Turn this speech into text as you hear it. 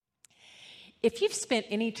If you've spent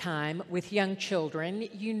any time with young children,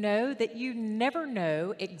 you know that you never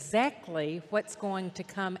know exactly what's going to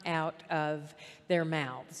come out of their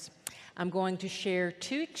mouths. I'm going to share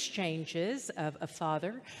two exchanges of a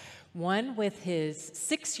father, one with his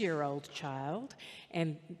 6-year-old child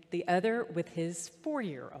and the other with his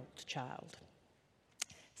 4-year-old child.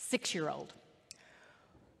 6-year-old.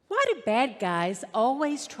 Why do bad guys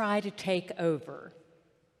always try to take over?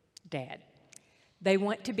 Dad. They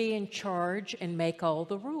want to be in charge and make all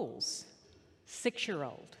the rules.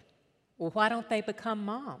 6-year-old. Well, why don't they become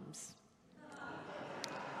moms?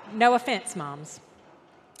 No offense, moms.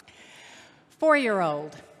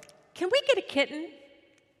 4-year-old. Can we get a kitten?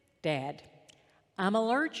 Dad. I'm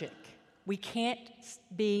allergic. We can't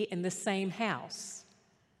be in the same house.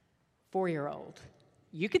 4-year-old.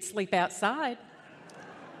 You could sleep outside.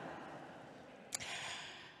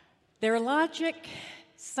 Their logic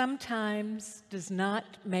sometimes does not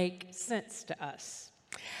make sense to us.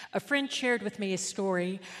 A friend shared with me a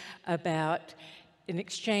story about an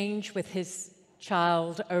exchange with his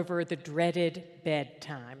child over the dreaded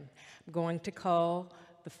bedtime. I'm going to call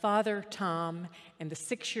the father Tom and the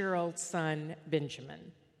 6-year-old son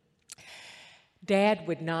Benjamin. Dad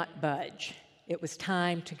would not budge. It was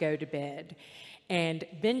time to go to bed. And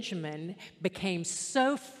Benjamin became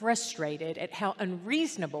so frustrated at how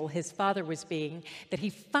unreasonable his father was being that he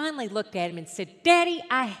finally looked at him and said, "Daddy,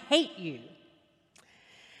 I hate you."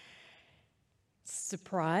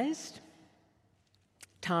 Surprised,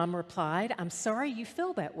 Tom replied, "I'm sorry you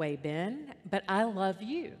feel that way, Ben, but I love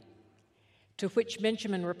you." To which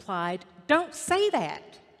Benjamin replied, "Don't say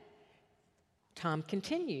that." Tom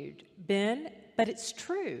continued, "Ben, but it's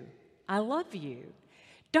true. I love you."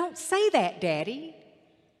 "Don't say that, Daddy."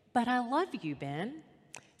 "But I love you, Ben."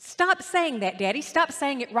 "Stop saying that, Daddy. Stop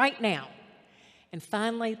saying it right now." And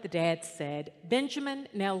finally, the dad said, "Benjamin,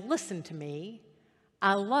 now listen to me.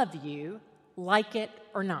 I love you, like it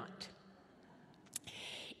or not."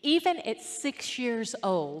 Even at 6 years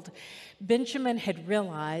old, Benjamin had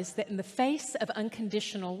realized that in the face of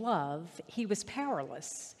unconditional love, he was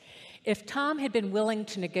powerless. If Tom had been willing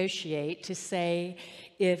to negotiate to say,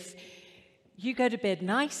 if you go to bed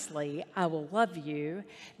nicely, I will love you,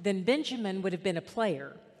 then Benjamin would have been a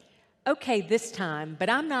player. Okay, this time,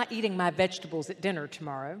 but I'm not eating my vegetables at dinner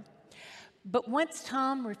tomorrow. But once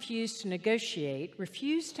Tom refused to negotiate,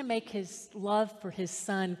 refused to make his love for his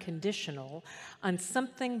son conditional on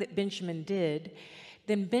something that Benjamin did,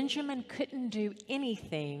 then Benjamin couldn't do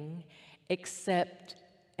anything except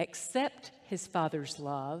accept his father's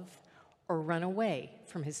love or run away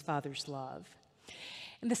from his father's love.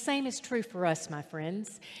 And the same is true for us, my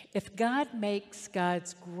friends. If God makes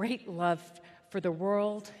God's great love for the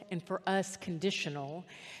world and for us conditional,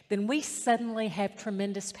 then we suddenly have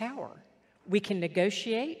tremendous power. We can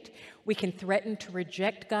negotiate. We can threaten to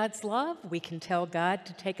reject God's love. We can tell God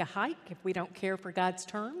to take a hike if we don't care for God's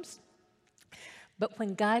terms. But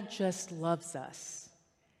when God just loves us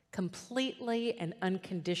completely and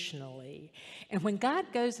unconditionally, and when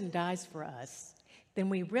God goes and dies for us, then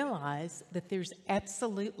we realize that there's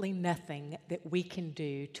absolutely nothing that we can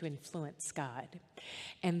do to influence God.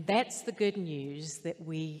 And that's the good news that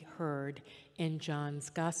we heard in John's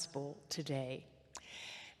gospel today.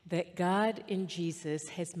 That God in Jesus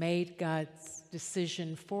has made God's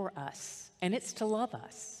decision for us, and it's to love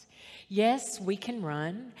us. Yes, we can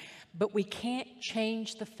run, but we can't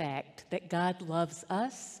change the fact that God loves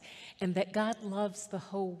us and that God loves the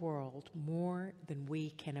whole world more than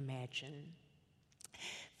we can imagine.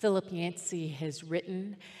 Philip Yancey has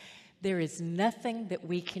written, "There is nothing that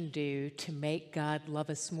we can do to make God love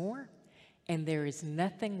us more, and there is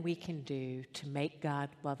nothing we can do to make God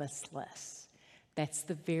love us less." That's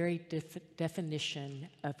the very definition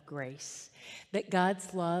of grace. That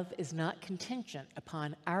God's love is not contingent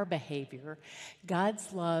upon our behavior.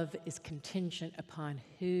 God's love is contingent upon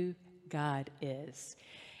who God is.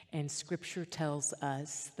 And Scripture tells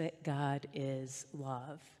us that God is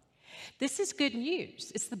love. This is good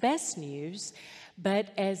news. It's the best news, but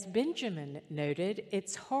as Benjamin noted,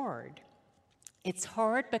 it's hard. It's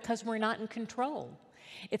hard because we're not in control.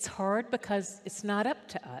 It's hard because it's not up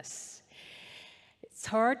to us. It's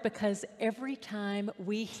hard because every time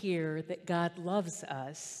we hear that God loves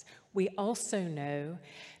us, we also know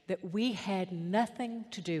that we had nothing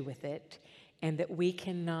to do with it and that we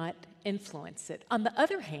cannot influence it. On the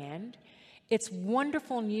other hand, it's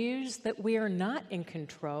wonderful news that we are not in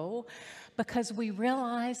control because we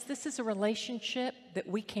realize this is a relationship that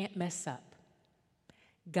we can't mess up.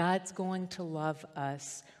 God's going to love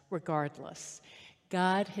us regardless.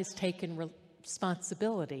 God has taken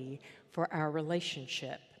responsibility for our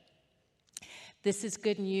relationship. This is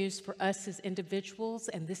good news for us as individuals,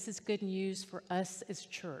 and this is good news for us as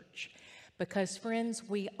church. Because, friends,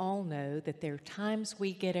 we all know that there are times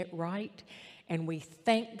we get it right, and we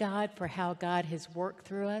thank God for how God has worked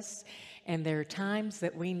through us, and there are times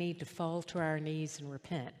that we need to fall to our knees and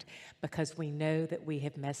repent because we know that we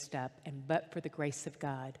have messed up, and but for the grace of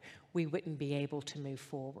God, we wouldn't be able to move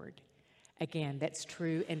forward. Again, that's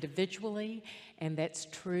true individually, and that's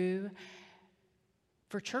true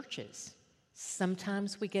for churches.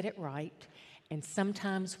 Sometimes we get it right, and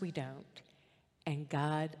sometimes we don't. And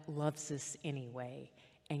God loves us anyway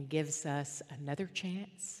and gives us another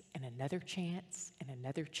chance and another chance and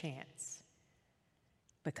another chance.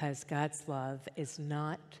 Because God's love is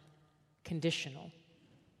not conditional.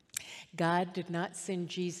 God did not send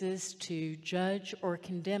Jesus to judge or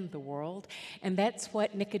condemn the world, and that's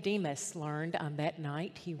what Nicodemus learned on that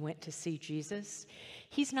night he went to see Jesus.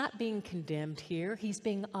 He's not being condemned here. He's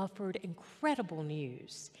being offered incredible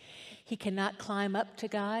news. He cannot climb up to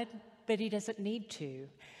God, but he doesn't need to,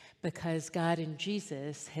 because God in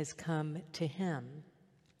Jesus has come to him.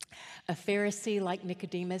 A Pharisee like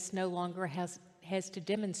Nicodemus no longer has to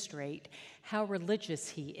demonstrate how religious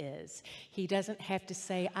he is. He doesn't have to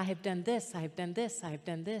say, I have done this, I have done this, I have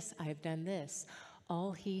done this, I have done this.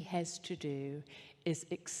 All he has to do is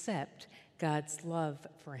accept God's love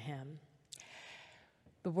for him.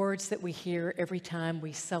 The words that we hear every time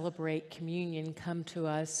we celebrate communion come to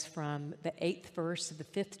us from the 8th verse of the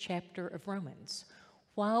 5th chapter of Romans.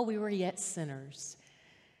 While we were yet sinners,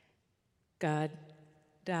 God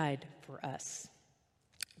died for us.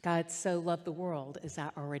 God so loved the world, as I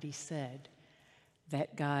already said,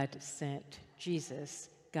 that God sent Jesus.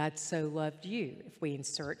 God so loved you, if we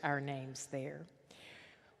insert our names there.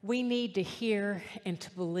 We need to hear and to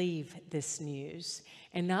believe this news.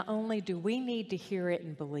 And not only do we need to hear it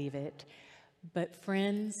and believe it, but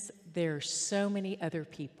friends, there are so many other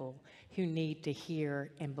people who need to hear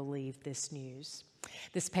and believe this news.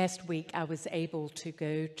 This past week, I was able to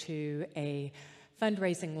go to a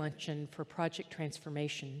fundraising luncheon for Project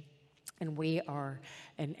Transformation, and we are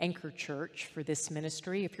an anchor church for this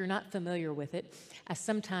ministry. If you're not familiar with it, I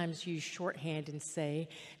sometimes use shorthand and say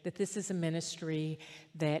that this is a ministry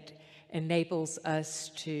that enables us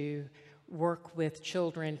to work with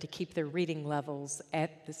children to keep their reading levels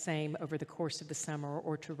at the same over the course of the summer,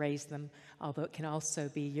 or to raise them, although it can also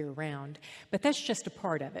be year-round. But that's just a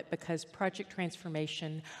part of it, because Project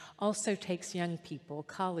Transformation also takes young people,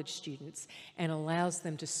 college students, and allows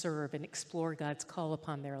them to serve and explore God's call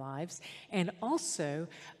upon their lives, and also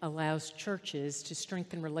allows churches to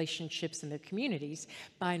strengthen relationships in their communities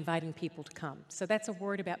by inviting people to come. So that's a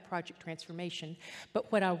word about Project Transformation.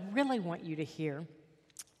 But what I really want you to hear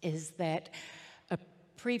is that a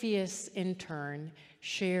previous intern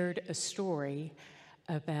shared a story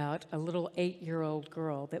about a little 8-year-old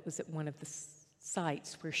girl that was at one of the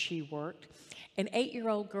sites where she worked. An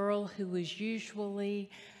 8-year-old girl who was usually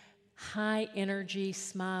high energy,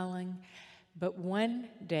 smiling, but one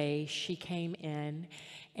day she came in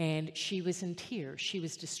and she was in tears. She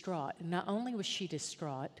was distraught. And not only was she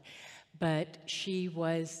distraught, but she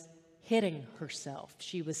was hitting herself.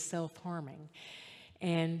 She was self-harming.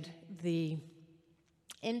 And the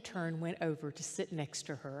intern went over to sit next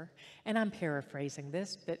to her, and I'm paraphrasing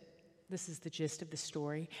this, but this is the gist of the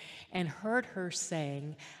story, and heard her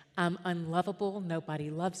saying, I'm unlovable, nobody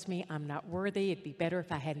loves me, I'm not worthy, it'd be better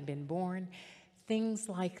if I hadn't been born. Things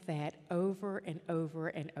like that over and over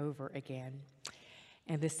and over again.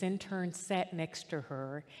 And this intern sat next to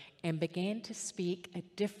her and began to speak a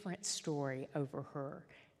different story over her,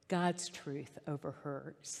 God's truth over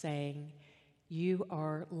her, saying, you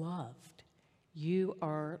are loved. You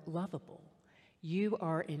are lovable. You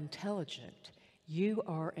are intelligent. You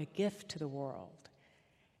are a gift to the world.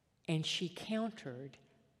 And she countered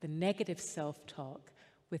the negative self-talk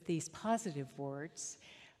with these positive words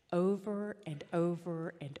over and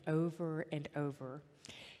over and over and over.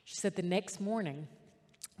 She said the next morning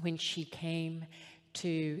when she came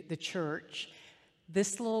to the church,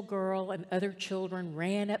 this little girl and other children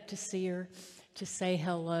ran up to see her to say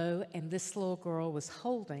hello, and this little girl was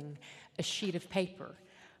holding a sheet of paper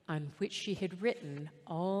on which she had written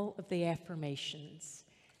all of the affirmations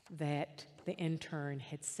that the intern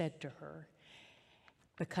had said to her,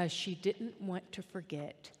 because she didn't want to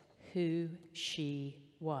forget who she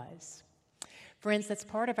was. Friends, that's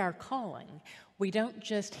part of our calling. We don't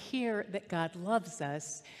just hear that God loves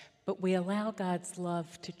us, but we allow God's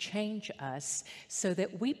love to change us so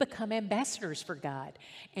that we become ambassadors for God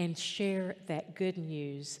and share that good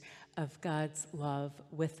news of God's love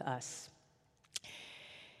with us.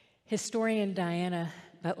 Historian Diana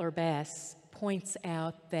Butler Bass points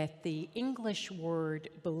out that the English word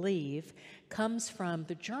believe comes from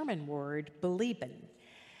the German word belieben,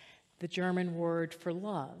 the German word for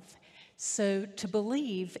love. So to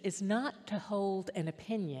believe is not to hold an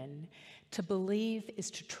opinion. To believe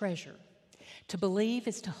is to treasure. To believe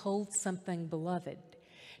is to hold something beloved,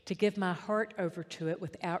 to give my heart over to it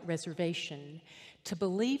without reservation. To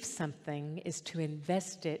believe something is to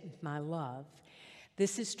invest it in my love.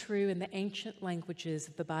 This is true in the ancient languages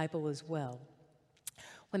of the Bible as well.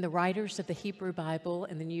 When the writers of the Hebrew Bible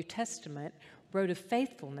and the New Testament wrote of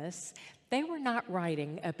faithfulness, they were not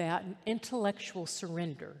writing about an intellectual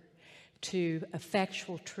surrender to a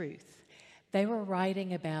factual truth. They were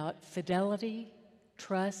writing about fidelity,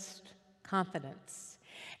 trust, confidence.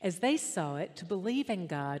 As they saw it, to believe in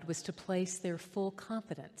God was to place their full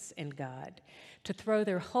confidence in God, to throw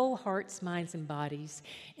their whole hearts, minds, and bodies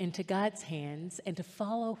into God's hands and to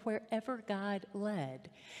follow wherever God led.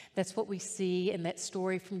 That's what we see in that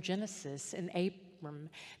story from Genesis in Abram,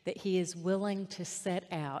 that he is willing to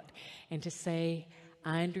set out and to say,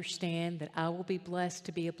 I understand that I will be blessed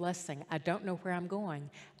to be a blessing. I don't know where I'm going.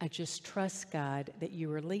 I just trust, God, that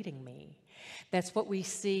you are leading me. That's what we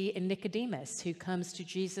see in Nicodemus, who comes to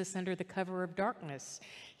Jesus under the cover of darkness.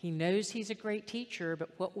 He knows he's a great teacher, but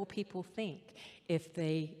what will people think if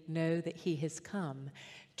they know that he has come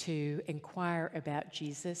to inquire about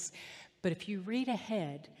Jesus? But if you read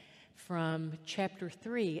ahead from chapter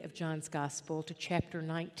 3 of John's Gospel to chapter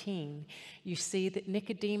 19, you see that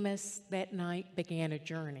Nicodemus that night began a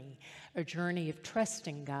journey of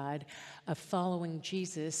trusting God, of following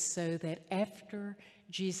Jesus, so that after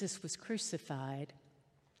Jesus was crucified,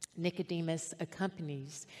 Nicodemus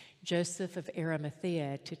accompanies Joseph of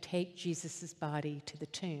Arimathea to take Jesus' body to the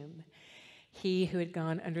tomb. He who had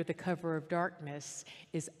gone under the cover of darkness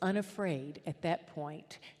is unafraid at that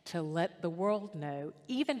point to let the world know,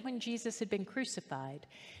 even when Jesus had been crucified,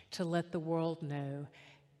 to let the world know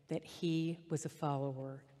that he was a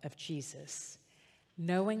follower of Jesus.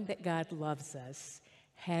 Knowing that God loves us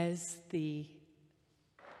has the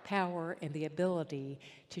power and the ability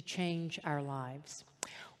to change our lives.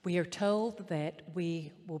 We are told that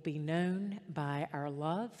we will be known by our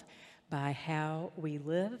love, by how we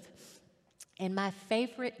live. And my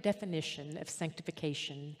favorite definition of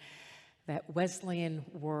sanctification, that Wesleyan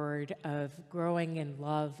word of growing in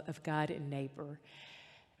love of God and neighbor,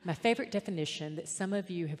 my favorite definition that some of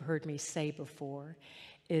you have heard me say before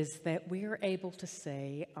is that we are able to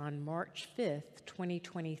say on March 5th,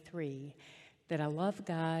 2023, that I love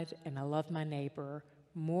God and I love my neighbor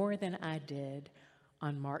more than I did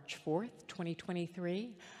on March 4th,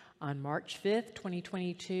 2023, on March 5th,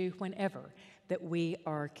 2022, whenever, that we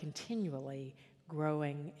are continually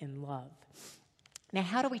growing in love. Now,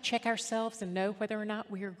 how do we check ourselves and know whether or not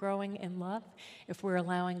we are growing in love, if we're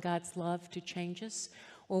allowing God's love to change us?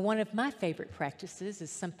 Well, one of my favorite practices is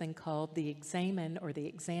something called the examine or the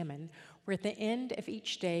examine, where at the end of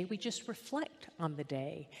each day, we just reflect on the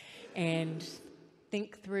day and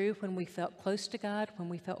think through when we felt close to God, when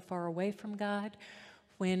we felt far away from God,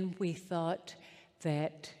 when we thought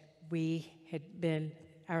that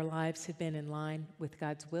our lives had been in line with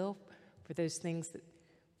God's will, for those things that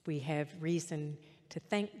we have reason to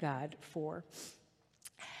thank God for.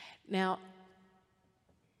 Now,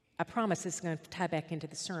 I promise this is going to tie back into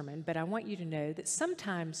the sermon, but I want you to know that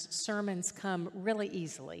sometimes sermons come really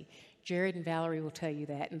easily. Jared and Valerie will tell you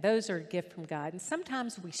that, and those are a gift from God. And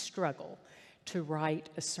sometimes we struggle to write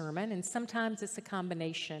a sermon, and sometimes it's a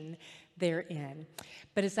combination therein.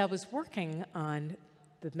 But as I was working on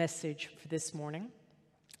the message for this morning,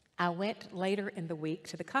 I went later in the week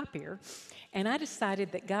to the copier, and I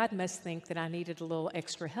decided that God must think that I needed a little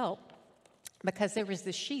extra help because there was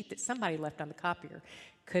this sheet that somebody left on the copier.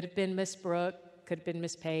 Could have been Miss Brooke, could have been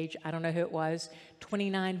Miss Page, I don't know who it was.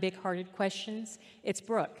 29 big-hearted questions. It's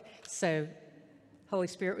Brooke. So Holy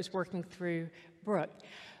Spirit was working through Brooke.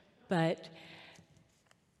 But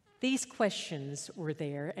these questions were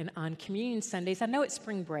there, and on Communion Sundays, I know it's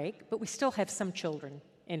spring break, but we still have some children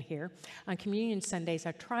in here. On Communion Sundays,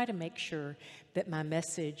 I try to make sure that my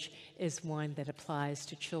message is one that applies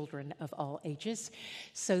to children of all ages.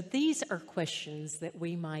 So these are questions that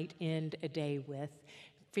we might end a day with,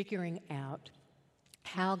 figuring out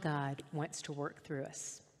how God wants to work through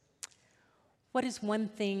us. What is one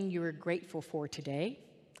thing you are grateful for today?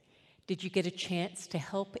 Did you get a chance to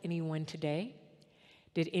help anyone today?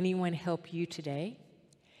 Did anyone help you today?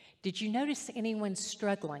 Did you notice anyone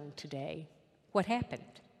struggling today? What happened?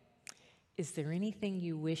 Is there anything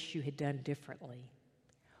you wish you had done differently?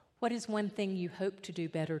 What is one thing you hope to do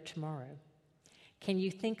better tomorrow? Can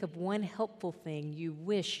you think of one helpful thing you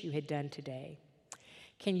wish you had done today?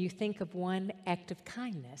 Can you think of one act of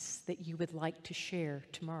kindness that you would like to share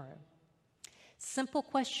tomorrow? Simple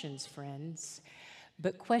questions, friends,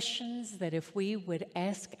 but questions that if we would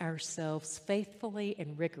ask ourselves faithfully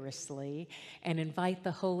and rigorously and invite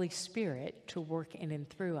the Holy Spirit to work in and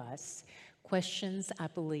through us, questions I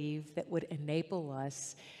believe that would enable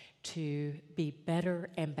us to be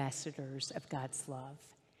better ambassadors of God's love.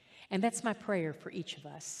 And that's my prayer for each of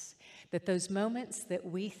us, that those moments that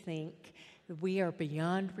we think that we are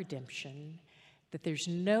beyond redemption, that there's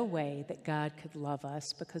no way that God could love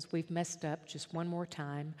us because we've messed up just one more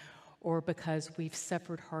time, or because we've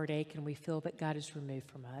suffered heartache and we feel that God is removed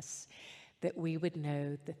from us, that we would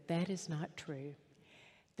know that that is not true,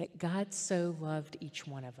 that God so loved each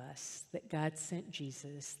one of us, that God sent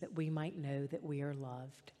Jesus that we might know that we are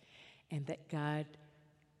loved, and that God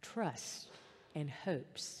trusts and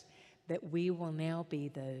hopes that we will now be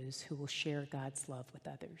those who will share God's love with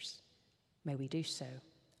others. May we do so.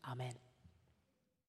 Amen.